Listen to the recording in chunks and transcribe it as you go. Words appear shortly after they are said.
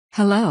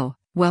Hello,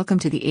 welcome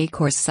to the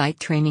AICoursesite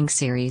training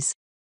series.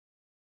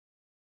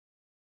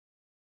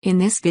 In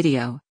this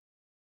video,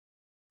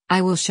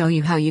 I will show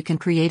you how you can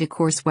create a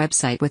course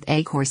website with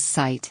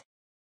AICoursesite.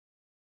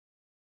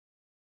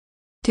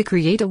 To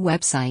create a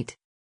website,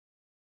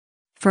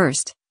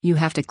 first, you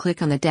have to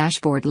click on the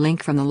dashboard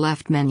link from the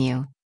left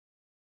menu,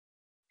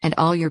 and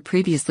all your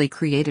previously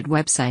created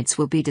websites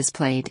will be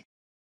displayed.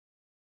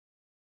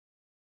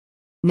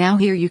 Now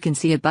here you can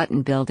see a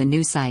button Build a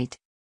new site.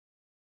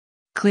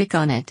 Click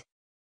on it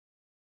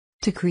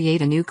to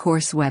create a new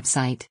course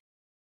website.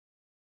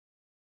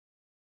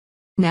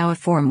 Now a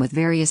form with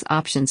various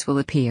options will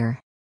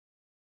appear.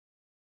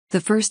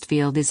 The first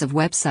field is of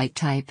website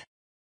type.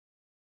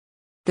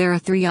 There are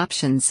 3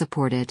 options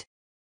supported.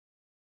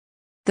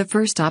 The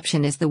first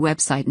option is the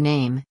website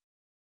name.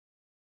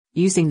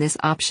 Using this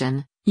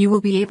option, you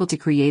will be able to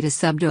create a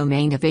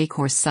subdomain of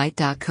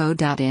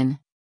AICoursesite.co.in.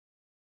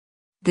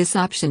 This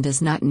option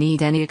does not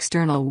need any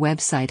external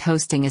website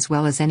hosting as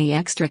well as any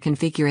extra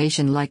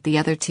configuration like the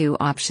other 2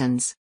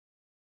 options.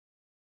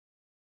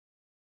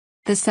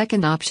 The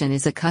second option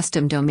is a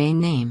custom domain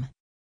name.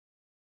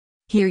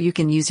 Here you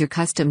can use your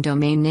custom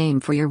domain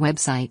name for your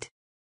website.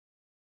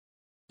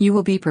 You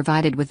will be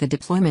provided with a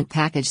deployment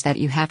package that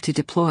you have to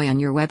deploy on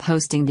your web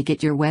hosting to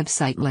get your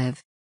website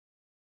live.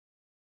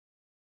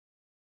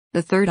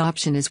 The third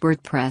option is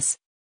WordPress.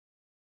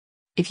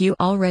 If you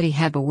already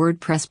have a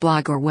WordPress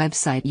blog or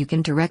website, you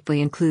can directly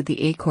include the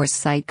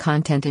AICoursesite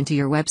content into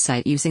your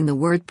website using the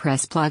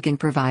WordPress plugin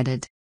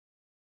provided.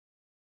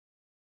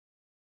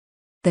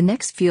 The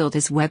next field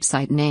is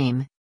website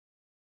name.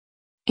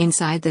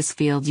 Inside this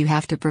field you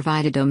have to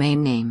provide a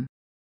domain name.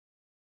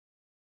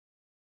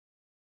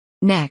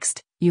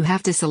 Next, you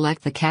have to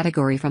select the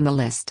category from the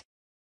list.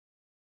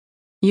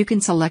 You can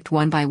select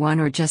one by one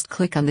or just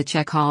click on the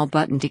Check All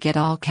button to get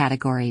all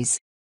categories.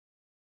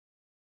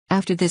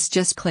 After this,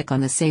 just click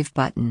on the Save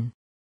button.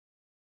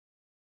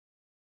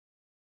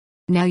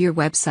 Now your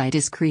website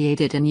is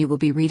created and you will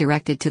be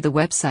redirected to the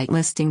website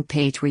listing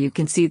page where you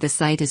can see the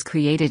site is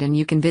created and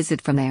you can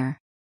visit from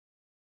there.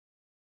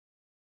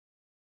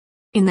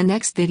 In the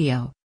next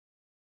video,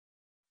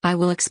 I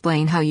will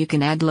explain how you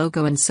can add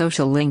logo and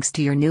social links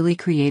to your newly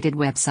created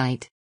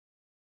website.